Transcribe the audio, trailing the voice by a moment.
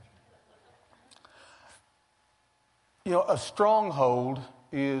A stronghold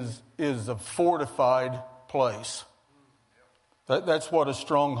is a fortified place. That's what a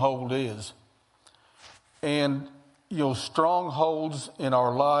stronghold is. And, strongholds in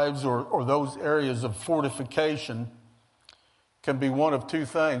our lives or those areas of fortification can be one of two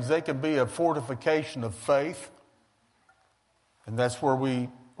things. They can be a fortification of faith, and that's where we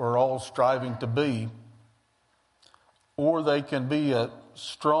are all striving to be. Or they can be a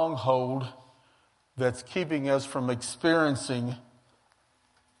stronghold that's keeping us from experiencing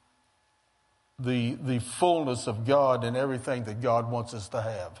the fullness of God and everything that God wants us to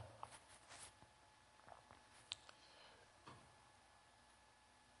have.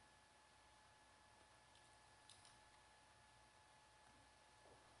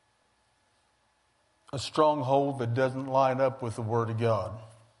 A stronghold that doesn't line up with the Word of God.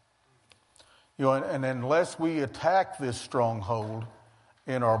 And unless we attack this stronghold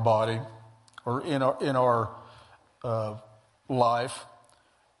in our body or in our life,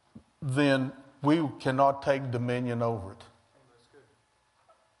 then we cannot take dominion over it.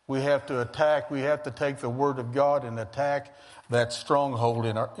 We have to take the Word of God and attack that stronghold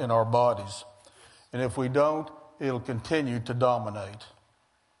in our bodies. And if we don't, it'll continue to dominate.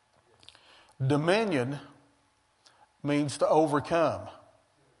 Dominion means to overcome.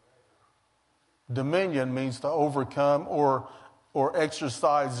 Dominion means to overcome or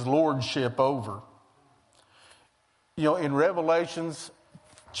exercise lordship over. In Revelations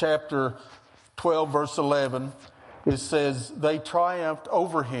chapter 12, verse 11, it says, they triumphed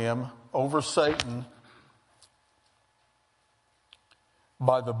over him, over Satan,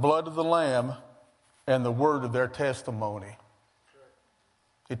 by the blood of the Lamb and the word of their testimony.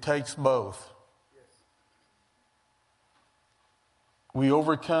 It takes both. We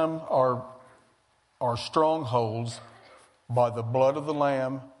overcome our strongholds by the blood of the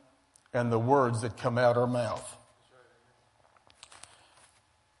Lamb and the words that come out our mouth.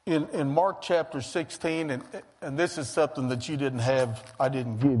 In Mark chapter 16, and this is something that you didn't have, I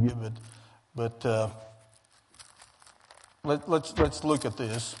didn't give you, but let's look at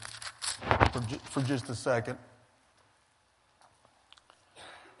this for just a second.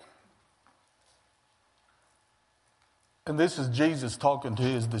 And this is Jesus talking to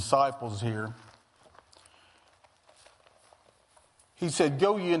his disciples here. He said,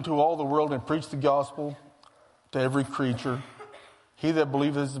 go ye into all the world and preach the gospel to every creature. He that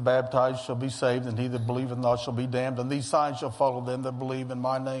believeth is baptized shall be saved, and he that believeth not shall be damned. And these signs shall follow them that believe in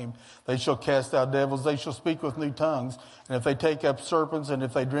my name. They shall cast out devils. They shall speak with new tongues. And if they take up serpents, and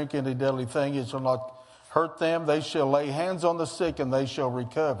if they drink any deadly thing, it shall not hurt them. They shall lay hands on the sick, and they shall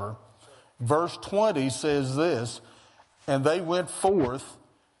recover. Verse 20 says this, and they went forth,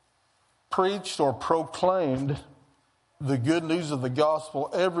 preached or proclaimed the good news of the gospel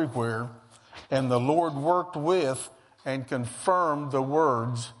everywhere, and the Lord worked with and confirmed the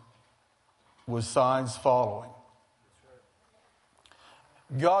words with signs following.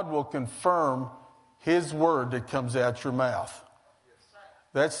 God will confirm his word that comes out your mouth.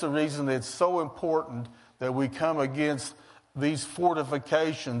 That's the reason it's so important that we come against these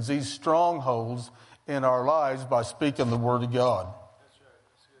fortifications, these strongholds in our lives by speaking the word of God.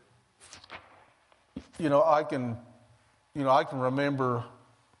 I can remember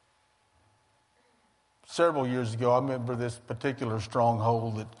several years ago, I remember this particular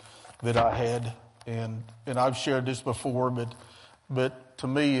stronghold that I had, and I've shared this before, but to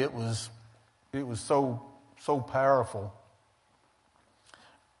me it was so powerful.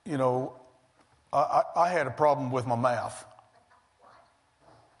 I had a problem with my mouth.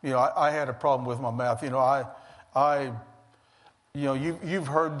 I had a problem with my mouth. You've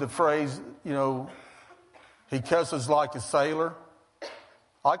heard the phrase, he cusses like a sailor.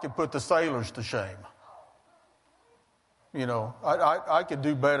 I could put the sailors to shame. I could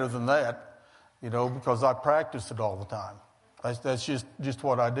do better than that, because I practiced it all the time. That's just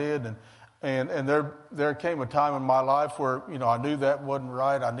what I did. And there came a time in my life where, I knew that wasn't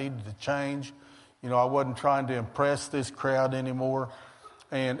right. I needed to change. I wasn't trying to impress this crowd anymore.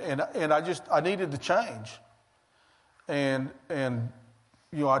 And I needed to change. And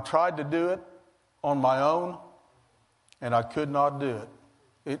I tried to do it on my own, and I could not do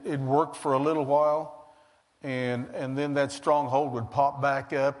it. It worked for a little while, and then that stronghold would pop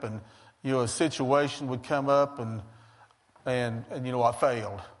back up, and a situation would come up, and I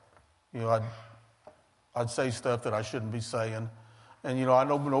failed. I'd say stuff that I shouldn't be saying, and I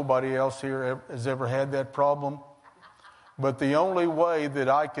know nobody else here has ever had that problem. But the only way that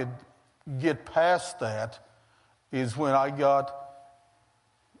I could get past that is when I got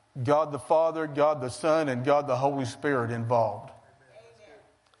God the Father, God the Son, and God the Holy Spirit involved.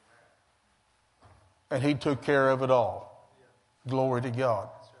 and he took care of it all. Glory to God.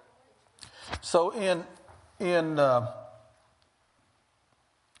 So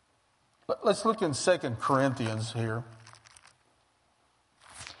let's look in 2 Corinthians here.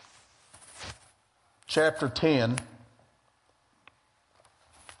 Chapter 10,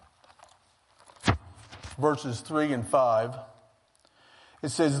 verses 3 and 5. It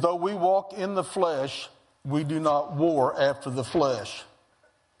says, though we walk in the flesh, we do not war after the flesh.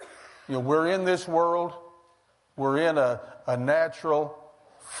 You know, we're in this world. We're in a natural,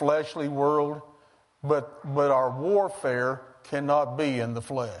 fleshly world. But our warfare cannot be in the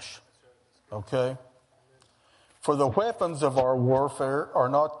flesh. Okay? For the weapons of our warfare are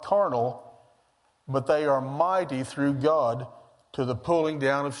not carnal, but they are mighty through God to the pulling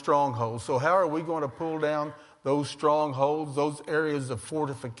down of strongholds. So how are we going to pull down those strongholds, those areas of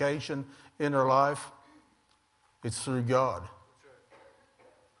fortification in our life? It's through God.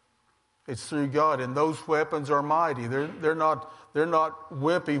 It's through God, and those weapons are mighty. They're not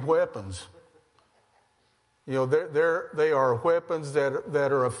wimpy weapons. You know, they are weapons that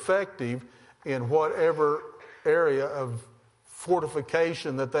are effective in whatever area of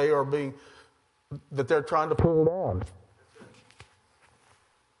fortification that they're trying to pull down.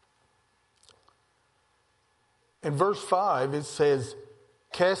 In verse 5, it says,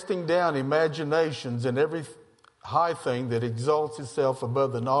 casting down imaginations and every high thing that exalts itself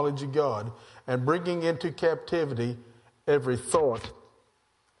above the knowledge of God, and bringing into captivity every thought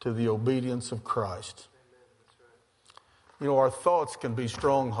to the obedience of Christ. You know, our thoughts can be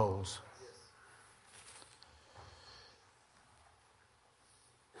strongholds.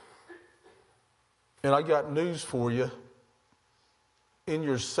 And I got news for you. In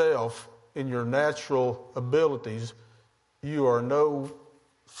yourself, in your natural abilities, you are no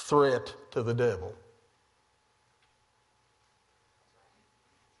threat to the devil.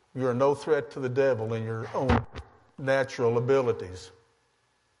 You are no threat to the devil in your own natural abilities.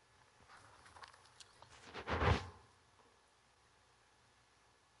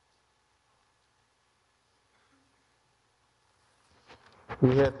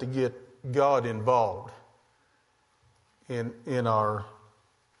 We have to get God involved in our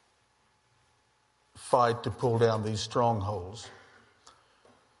fight to pull down these strongholds.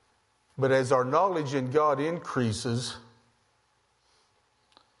 But as our knowledge in God increases,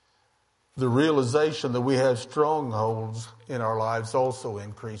 the realization that we have strongholds in our lives also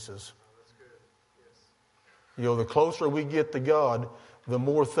increases. You know, the closer we get to God, the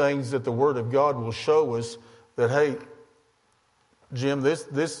more things that the Word of God will show us that, hey, Jim, this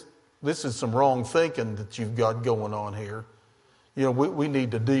is some wrong thinking that you've got going on here. You know, we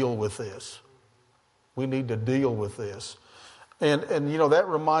need to deal with this. We need to deal with this. And you know, that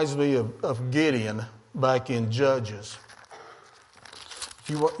reminds me of Gideon back in Judges. If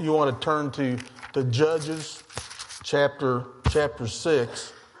you want to turn to Judges chapter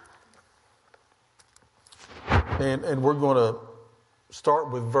 6. And we're going to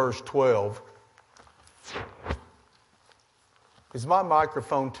start with verse 12. Is my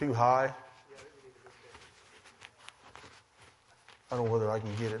microphone too high? I don't know whether I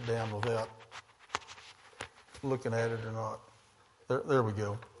can get it down without looking at it or not. There we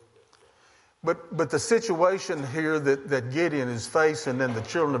go. But the situation here that Gideon is facing and the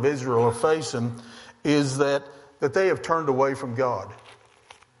children of Israel are facing is that they have turned away from God.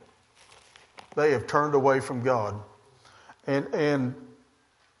 They have turned away from God. And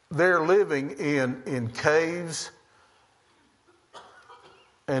they're living in caves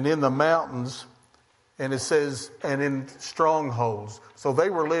and in the mountains, and it says, and in strongholds. So they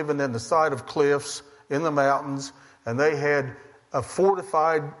were living in the side of cliffs, in the mountains, and they had a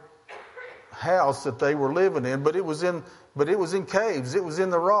fortified house that they were living in, but it was in caves. It was in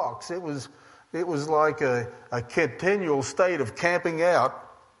the rocks. It was like a continual state of camping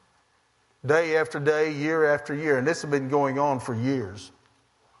out day after day, year after year, and this had been going on for years.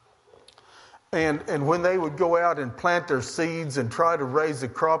 And when they would go out and plant their seeds and try to raise a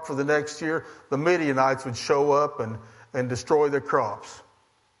crop for the next year, the Midianites would show up and destroy their crops.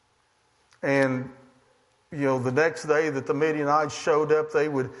 And you know, the next day that the Midianites showed up,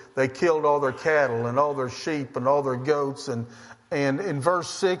 they killed all their cattle and all their sheep and all their goats. And in verse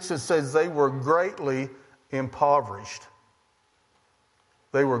 6 it says they were greatly impoverished.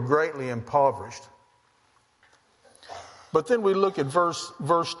 They were greatly impoverished. But then we look at verse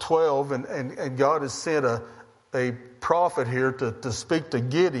 12, and God has sent a prophet here to speak to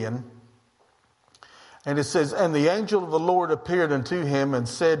Gideon. And it says, and the angel of the Lord appeared unto him and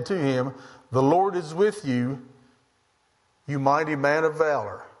said to him, the Lord is with you, you mighty man of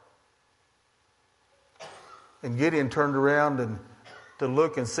valor. And Gideon turned around and to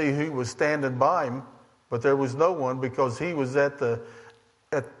look and see who was standing by him. But there was no one, because he was at the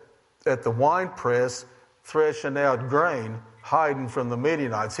wine press threshing out grain, hiding from the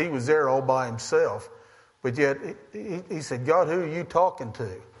Midianites. He was there all by himself. But yet he said, God, who are you talking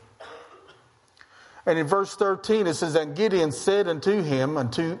to? And in verse 13 it says, and Gideon said unto him,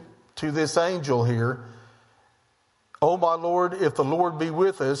 to this angel here, O my Lord, if the Lord be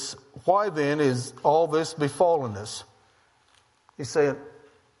with us, why then is all this befallen us? He said,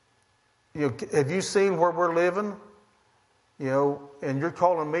 have you seen where we're living? And you're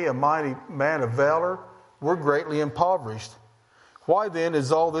calling me a mighty man of valor? We're greatly impoverished. Why then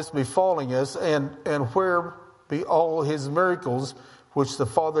is all this befalling us, and where be all his miracles which the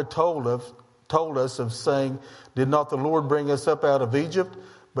Father told us of, saying, did not the Lord bring us up out of Egypt?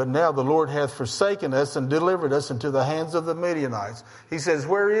 But now the Lord hath forsaken us and delivered us into the hands of the Midianites. He says,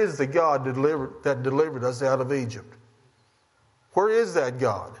 where is the God that delivered us out of Egypt? Where is that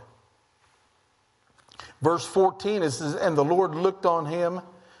God? Verse 14, it says, and the Lord looked on him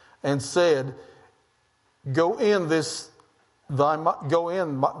and said, Go in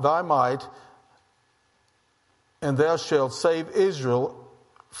thy might, and thou shalt save Israel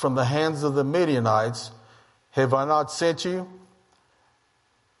from the hands of the Midianites. Have I not sent you?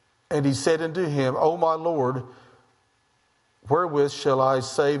 And he said unto him, O my Lord, wherewith shall I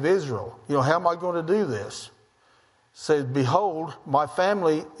save Israel? How am I going to do this? Said, behold, my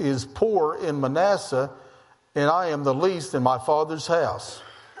family is poor in Manasseh, and I am the least in my father's house.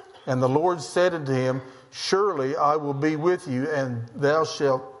 And the Lord said unto him, surely I will be with you, and thou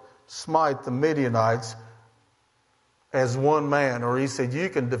shalt smite the Midianites as one man. Or he said, you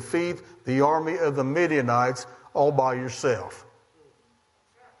can defeat the army of the Midianites all by yourself.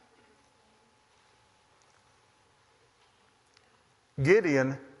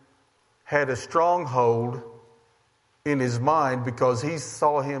 Gideon had a stronghold in his mind because he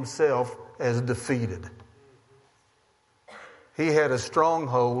saw himself as defeated. He had a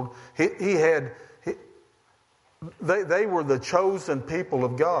stronghold. They were the chosen people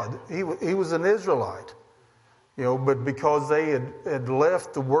of God. He was an Israelite, but because they had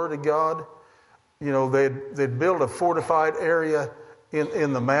left the Word of God, they'd built a fortified area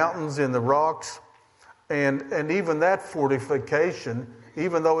in the mountains, in the rocks. And even that fortification,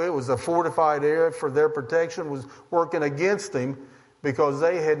 even though it was a fortified area for their protection, was working against him because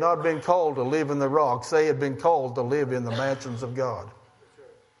they had not been called to live in the rocks. They had been called to live in the mansions of God.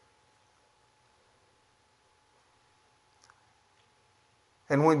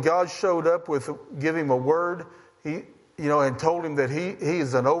 And when God showed up give him a word, and told him that he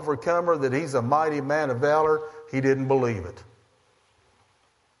is an overcomer, that he's a mighty man of valor, he didn't believe it.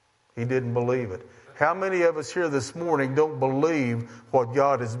 He didn't believe it. How many of us here this morning don't believe what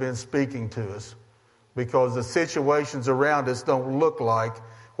God has been speaking to us because the situations around us don't look like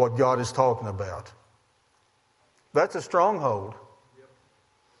what God is talking about? That's a stronghold.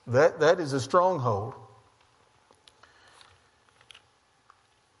 That is a stronghold.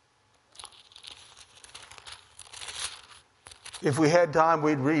 If we had time,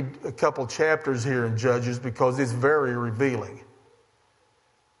 we'd read a couple chapters here in Judges because it's very revealing.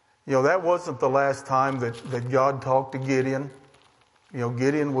 That wasn't the last time that God talked to Gideon.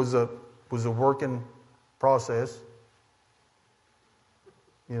 Gideon was a working process.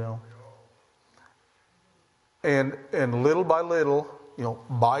 And little by little,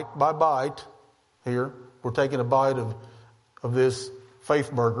 bite by bite, here we're taking a bite of this faith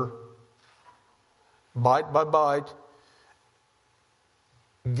burger. Bite by bite,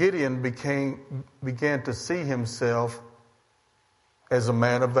 Gideon began to see himself as a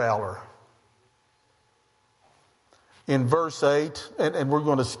man of valor. In verse 8, and we're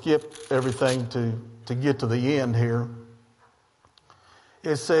going to skip everything to get to the end here.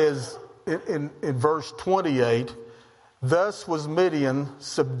 It says in verse 28, thus was Midian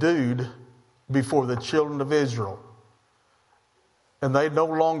subdued before the children of Israel, and they no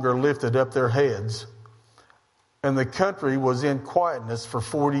longer lifted up their heads. And the country was in quietness for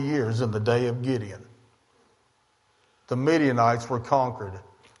 40 years in the day of Gideon. The Midianites were conquered.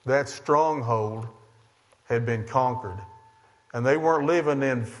 That stronghold had been conquered. And they weren't living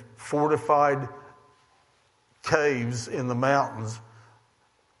in fortified caves in the mountains.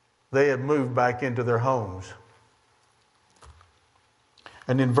 They had moved back into their homes.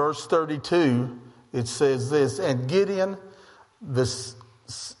 And in verse 32, it says this, and Gideon, the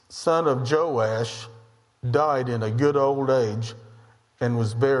son of Joash, died in a good old age and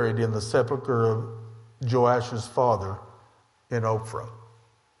was buried in the sepulchre of Joash's father in Ophrah.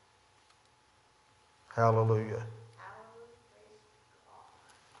 Hallelujah.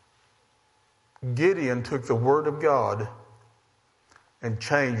 Gideon took the word of God and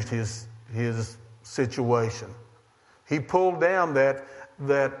changed his situation. He pulled down that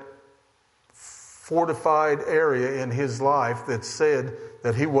fortified area in his life that said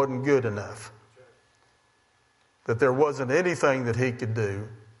that he wasn't good enough, that there wasn't anything that he could do,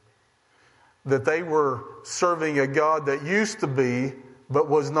 that they were serving a God that used to be but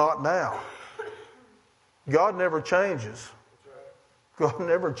was not now. God never changes. God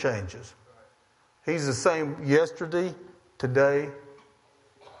never changes. He's the same yesterday, today,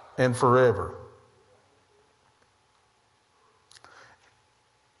 and forever.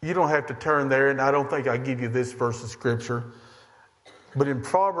 You don't have to turn there, and I don't think I give you this verse of Scripture. But in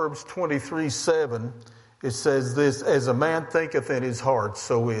Proverbs 23:7, it says this, as a man thinketh in his heart,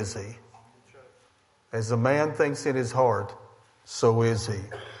 so is he. As a man thinks in his heart, so is he.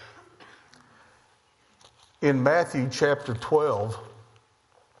 In Matthew chapter 12,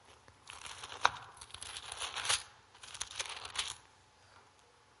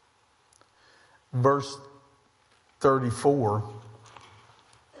 verse 34,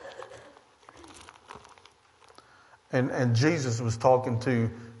 and Jesus was talking to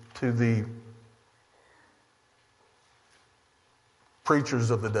the preachers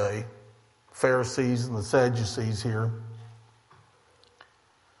of the day, Pharisees and the Sadducees here.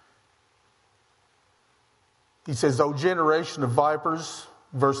 He says, O generation of vipers,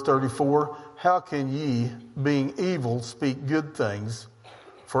 verse 34, how can ye, being evil, speak good things?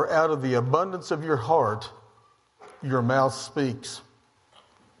 For out of the abundance of your heart, your mouth speaks.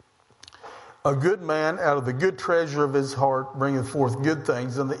 A good man out of the good treasure of his heart bringeth forth good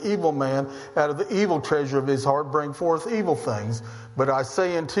things, and the evil man out of the evil treasure of his heart bring forth evil things. But I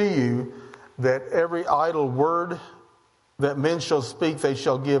say unto you that every idle word that men shall speak, they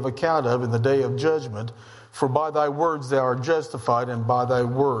shall give account of in the day of judgment. For by thy words thou art justified, and by thy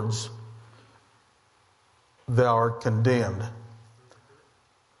words thou art condemned.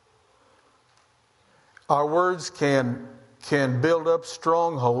 Our words can build up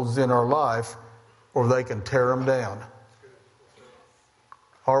strongholds in our life, or they can tear them down.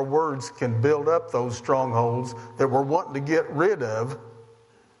 Our words can build up those strongholds that we're wanting to get rid of,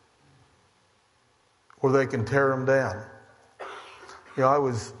 or they can tear them down. You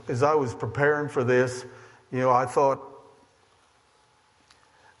know, as I was preparing for this, you know, I thought,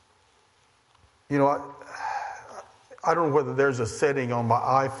 you know, I don't know whether there's a setting on my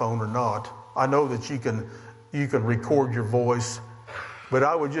iPhone or not. I know that you can record your voice, but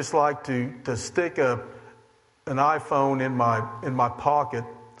I would just like to stick an iPhone in my pocket,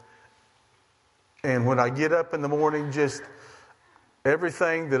 and when I get up in the morning, just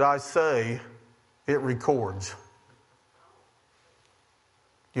everything that I say, it records.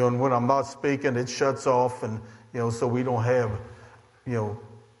 You know, and when I'm not speaking, it shuts off, and you know, so we don't have, you know,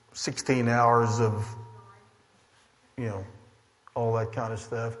 16 hours of, you know, all that kind of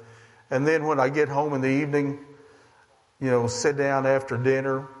stuff. And then when I get home in the evening, you know, sit down after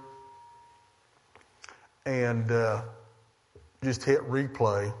dinner and just hit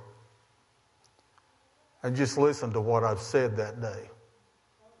replay and just listen to what I've said that day.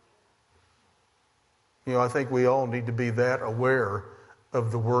 You know, I think we all need to be that aware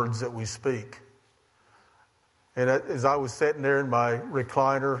of the words that we speak. And as I was sitting there in my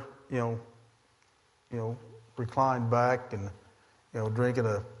recliner, you know, reclined back and, you know, drinking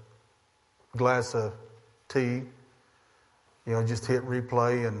a glass of tea, you know, just hit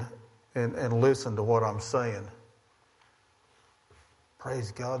replay and listen to what I'm saying.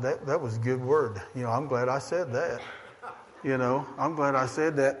 Praise God, that was a good word. You know, I'm glad I said that. You know, I'm glad I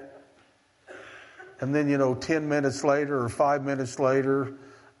said that. And then, you know, 10 minutes later or 5 minutes later,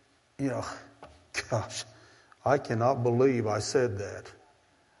 you know, gosh, I cannot believe I said that.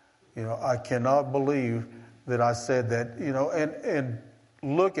 You know, I cannot believe that I said that, you know, and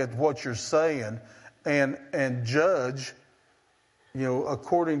look at what you're saying and judge, you know,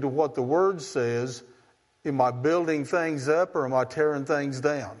 according to what the Word says. Am I building things up or am I tearing things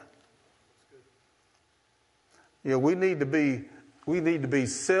down? You know, we need to be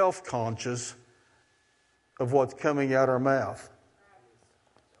self-conscious of what's coming out our mouth.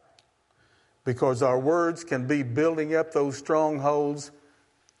 Because our words can be building up those strongholds,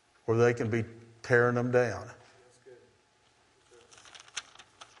 or they can be tearing them down.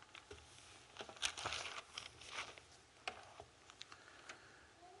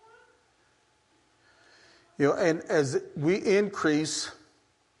 You know, and as we increase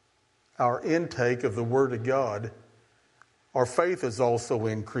our intake of the Word of God, our faith is also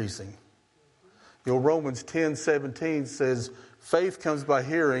increasing. You know, Romans 10:17 says, faith comes by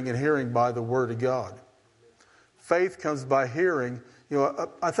hearing, and hearing by the Word of God. Faith comes by hearing. You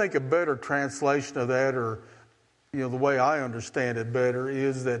know, I think a better translation of that, or, you know, the way I understand it better,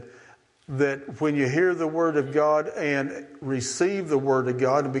 is that that when you hear the Word of God and receive the Word of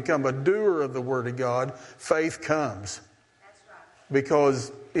God and become a doer of the Word of God, faith comes. That's right.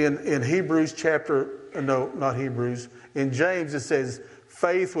 Because in Hebrews not Hebrews, in James it says,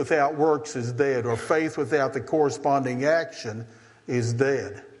 faith without works is dead, or faith without the corresponding action is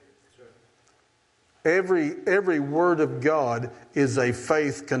dead. Every word of God is a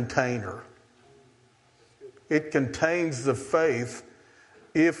faith container. It contains the faith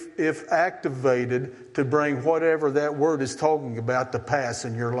if activated to bring whatever that word is talking about to pass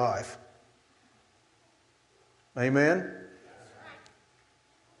in your life. Amen?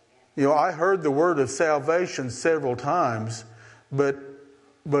 You know, I heard the word of salvation several times, but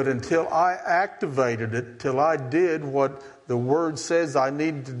until I activated it, till I did what the word says I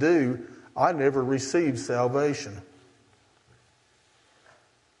needed to do, I never received salvation.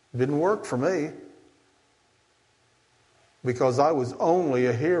 It didn't work for me because I was only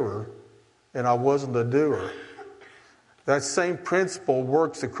a hearer and I wasn't a doer. That same principle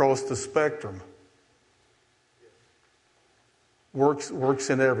works across the spectrum. Works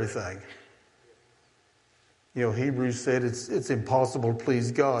in everything. You know, Hebrews said it's impossible to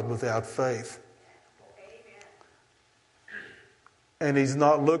please God without faith. And He's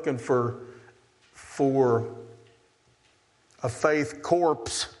not looking for a faith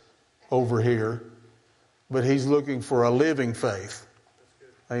corpse over here, but He's looking for a living faith.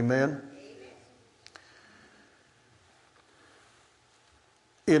 Amen.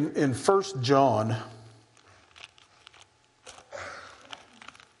 In 1 John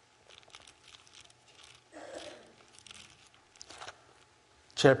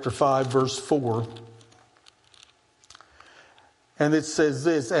chapter 5, verse 4. And it says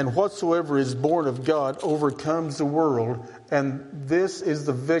this, and whatsoever is born of God overcomes the world, and this is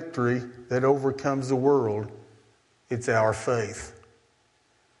the victory that overcomes the world. It's our faith.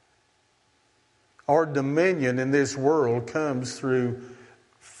 Our dominion in this world comes through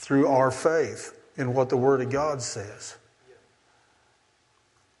our faith in what the Word of God says.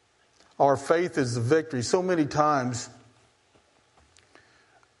 Our faith is the victory. So many times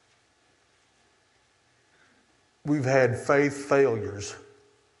we've had faith failures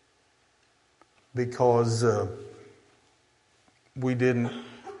because we didn't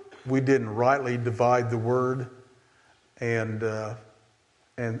rightly divide the word, and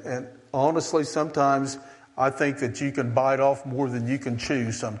honestly, sometimes I think that you can bite off more than you can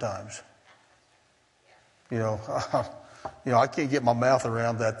chew. Sometimes, you know, I can't get my mouth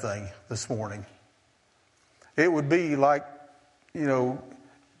around that thing this morning. It would be like, you know,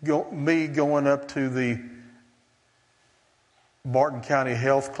 me going up to the Barton County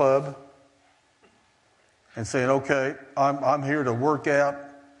Health Club and saying, okay, I'm here to work out,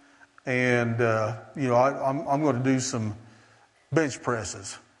 and you know, I'm going to do some bench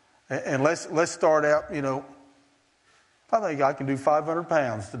presses, and let's start out. You know, I think I can do 500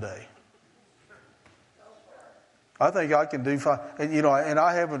 pounds today. I think I can do and you know, and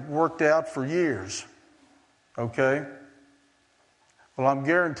I haven't worked out for years. Okay. Well, I'm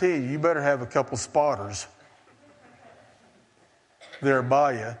guaranteeing you better have a couple spotters there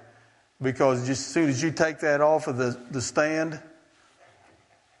by you, because just as soon as you take that off of the stand,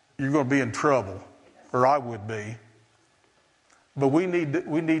 you're going to be in trouble, or I would be. But we need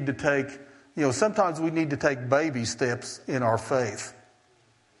to take, you know, sometimes we need to take baby steps in our faith.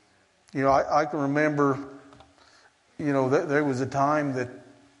 You know, I can remember, you know, there was a time that,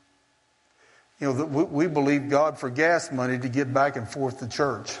 you know, that we believed God for gas money to get back and forth to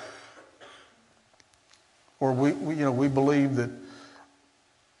church, or we believed that,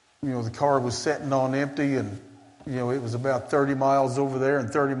 you know, the car was sitting on empty, and, you know, it was about 30 miles over there and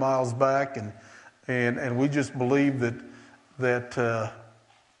 30 miles back, and we just believed that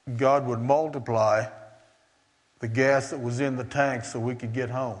God would multiply the gas that was in the tank so we could get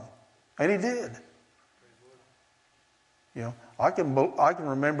home, and He did. You know, I can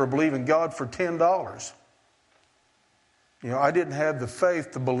remember believing God for $10. You know, I didn't have the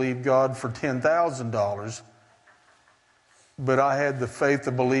faith to believe God for $10,000. But I had the faith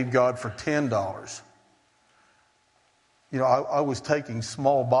to believe God for $10. You know, I was taking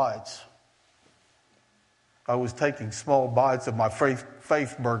small bites. I was taking small bites of my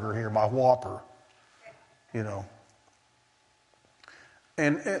faith burger here, my Whopper. You know.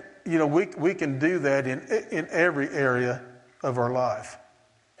 And you know, we can do that in every area of our life.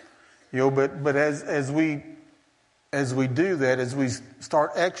 You know, but as we do that, as we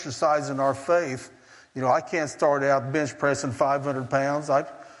start exercising our faith, you know, I can't start out bench pressing 500 pounds. I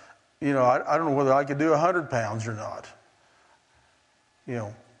don't know whether I could do 100 pounds or not. You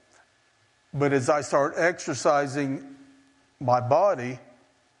know, but as I start exercising my body,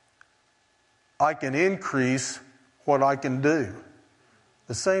 I can increase what I can do.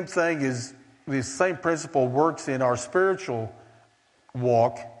 The same principle works in our spiritual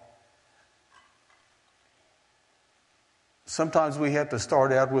walk. Sometimes we have to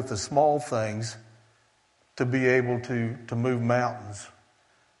start out with the small things to be able to move mountains.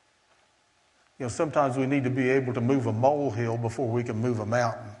 Sometimes we need to be able to move a molehill before we can move a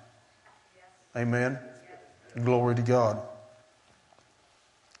mountain. Amen? Glory to God.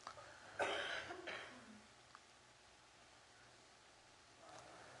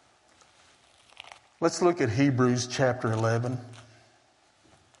 Let's look at Hebrews chapter 11.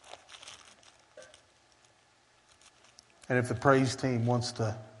 And if the praise team wants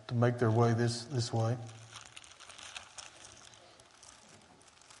to make their way this way.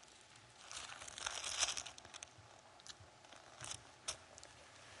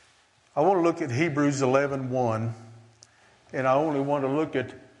 I want to look at Hebrews 11:1, and I only want to look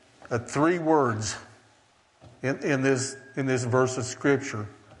at 3 words in this verse of Scripture,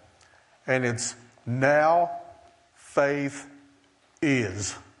 and it's now faith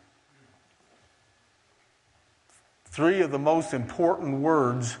is. 3 of the most important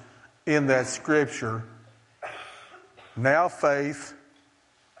words in that Scripture. Now faith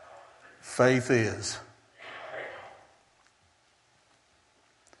is.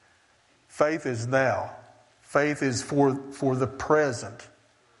 Faith is now. Faith is for the present.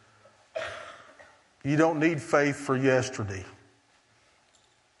 You don't need faith for yesterday.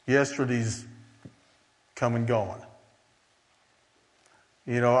 Yesterday's come and gone.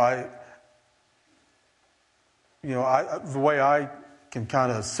 The way I can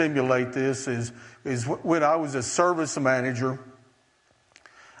kind of simulate this is when I was a service manager,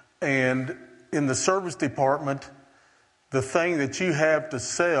 and in the service department, the thing that you have to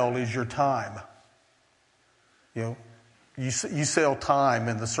sell is your time. You sell time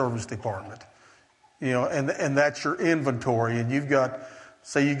in the service department. And that's your inventory. And you've got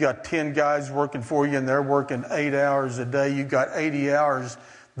 10 guys working for you, and they're working 8 hours a day. You've got 80 hours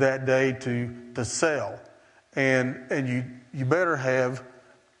that day to sell. And you better have,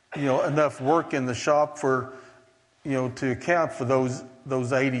 enough work in the shop for, to account for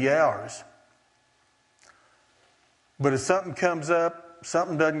those 80 hours. But if something comes up,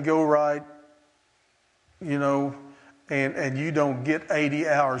 something doesn't go right, and you don't get 80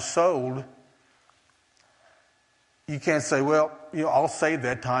 hours sold, you can't say, well, I'll save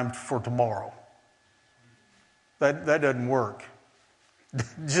that time for tomorrow. That doesn't work. It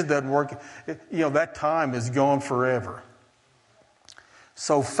just doesn't work. That time is gone forever.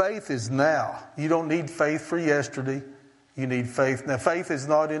 So faith is now. You don't need faith for yesterday. You need faith. Now, faith is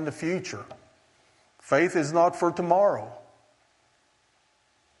not in the future. Faith is not for tomorrow.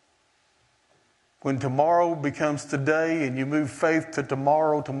 When tomorrow becomes today and you move faith to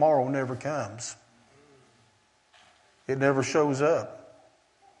tomorrow, tomorrow never comes. It never shows up.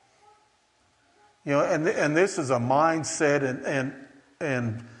 And this is a mindset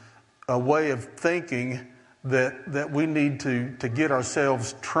and a way of thinking that we need to get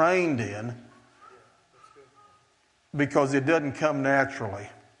ourselves trained in, because it doesn't come naturally.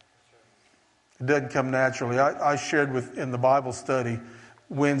 It doesn't come naturally. I shared in the Bible study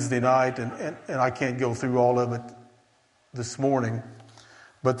Wednesday night, and I can't go through all of it this morning,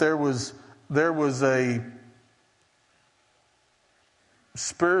 but there was a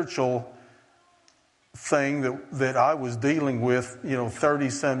spiritual thing that I was dealing with,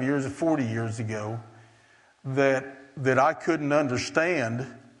 30-some years, 40 years ago, that I couldn't understand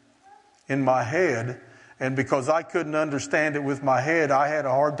in my head. And because I couldn't understand it with my head, I had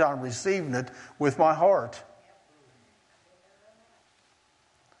a hard time receiving it with my heart.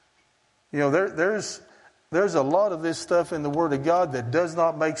 There's a lot of this stuff in the Word of God that does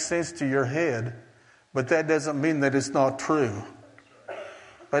not make sense to your head, but that doesn't mean that it's not true.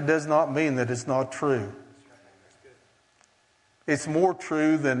 That does not mean that it's not true. It's more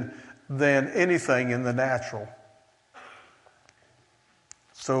true than anything in the natural.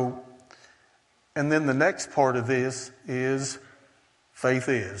 So, and then the next part of this is faith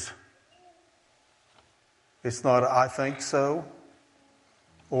is. It's not I think so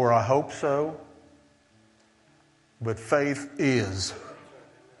or I hope so, but faith is.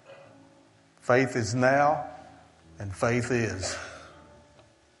 Faith is now, and faith is.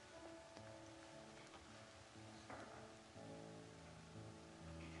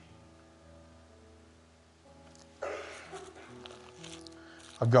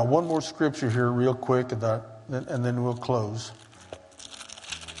 I've got one more scripture here real quick, and then we'll close.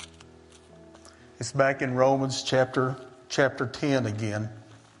 It's back in Romans chapter 10 again.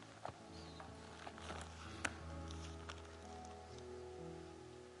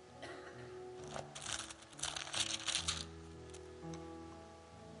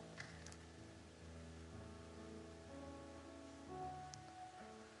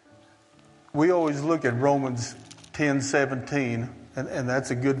 we always look at Romans 10:17, and that's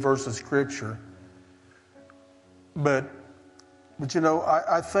a good verse of Scripture. But you know,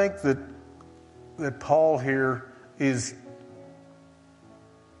 I think that Paul here is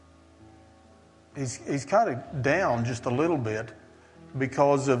he's kind of down just a little bit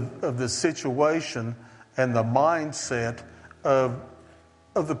because of the situation and the mindset of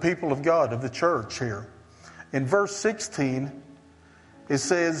the people of God, of the church here. In verse 16, it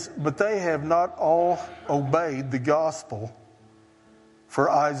says, "But they have not all obeyed the gospel.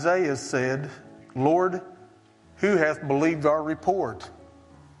 For Isaiah said, Lord, who hath believed our report?"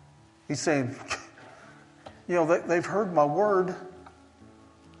 He's saying, you know, they've heard my word,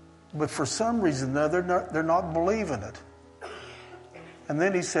 but for some reason they're not believing it. And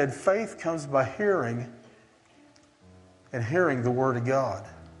then he said, faith comes by hearing, and hearing the word of God.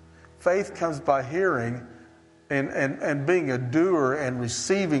 Faith comes by hearing and being a doer and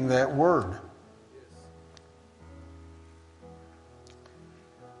receiving that word.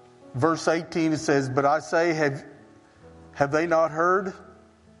 Verse 18, it says, "But I say, have they not heard?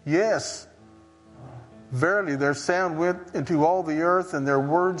 Yes. Verily, their sound went into all the earth, and their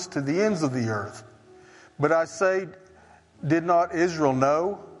words to the ends of the earth. But I say, did not Israel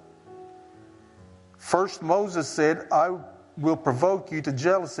know? First Moses said, I will provoke you to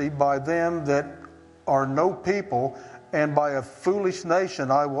jealousy by them that are no people, and by a foolish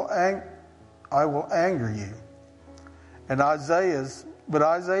nation I will anger you. And Isaiah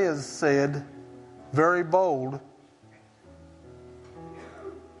said, very bold,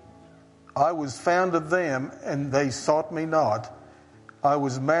 I was found of them, and they sought me not. I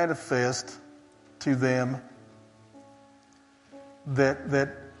was manifest to them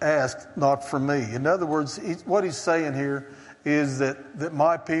that asked not for me." In other words, what he's saying here is that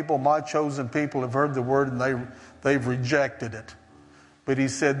my people, my chosen people, have heard the word and they've rejected it. But he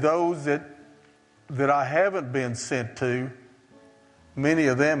said those that I haven't been sent to, many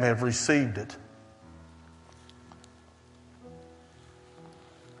of them have received it.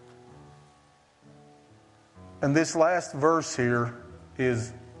 And this last verse here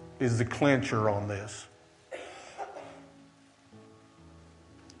is the clincher on this.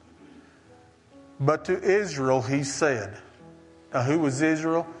 But to Israel he said. Now who was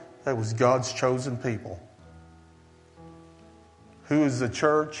Israel? That was God's chosen people. Who is the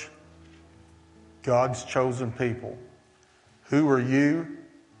church? God's chosen people. Who are you?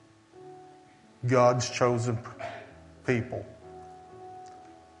 God's chosen people.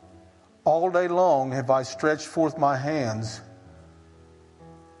 All day long have I stretched forth my hands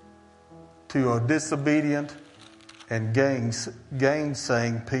to a disobedient and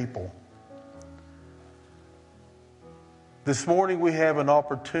gainsaying people. This morning we have an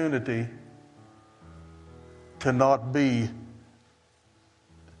opportunity to not be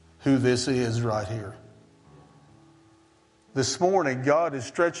who this is right here. This morning God is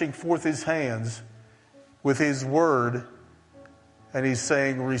stretching forth His hands with His word, and He's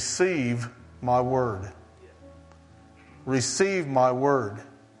saying, receive my word. Receive my word.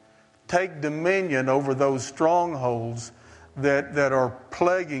 Take dominion over those strongholds that are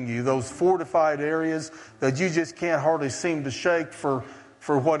plaguing you, those fortified areas that you just can't hardly seem to shake for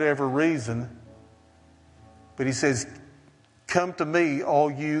whatever reason. But He says, come to me,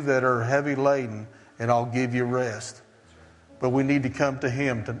 all you that are heavy laden, and I'll give you rest. But we need to come to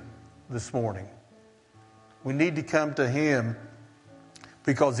Him this morning. We need to come to Him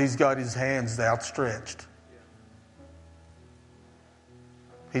because He's got His hands outstretched.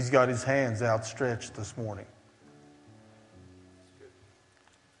 He's got His hands outstretched this morning.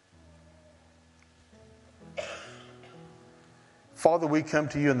 Father, we come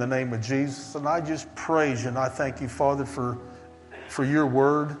to you in the name of Jesus, and I just praise you, and I thank you, Father, for your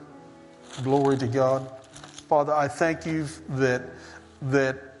word. Glory to God. Father, I thank you that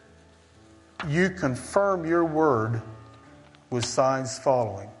you confirm your word with signs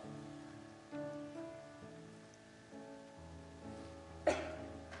following.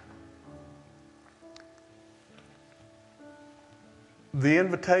 The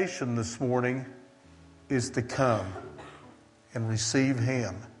invitation this morning is to come and receive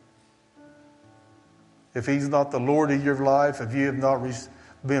Him. If He's not the Lord of your life, if you have not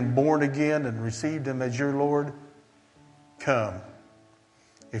been born again and received Him as your Lord, come.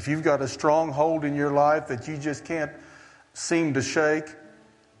 If you've got a stronghold in your life that you just can't seem to shake,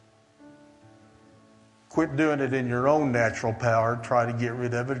 quit doing it in your own natural power. Try to get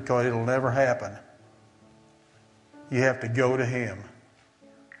rid of it, because it'll never happen. You have to go to Him.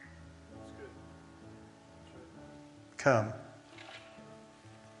 Come.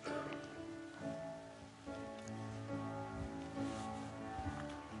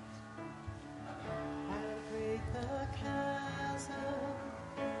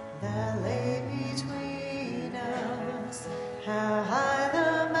 that lay between us. How high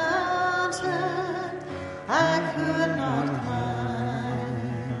the mountain I could not climb.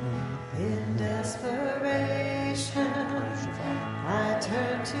 In desperation, I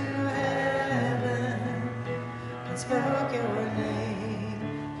turned to heaven and spoke your name.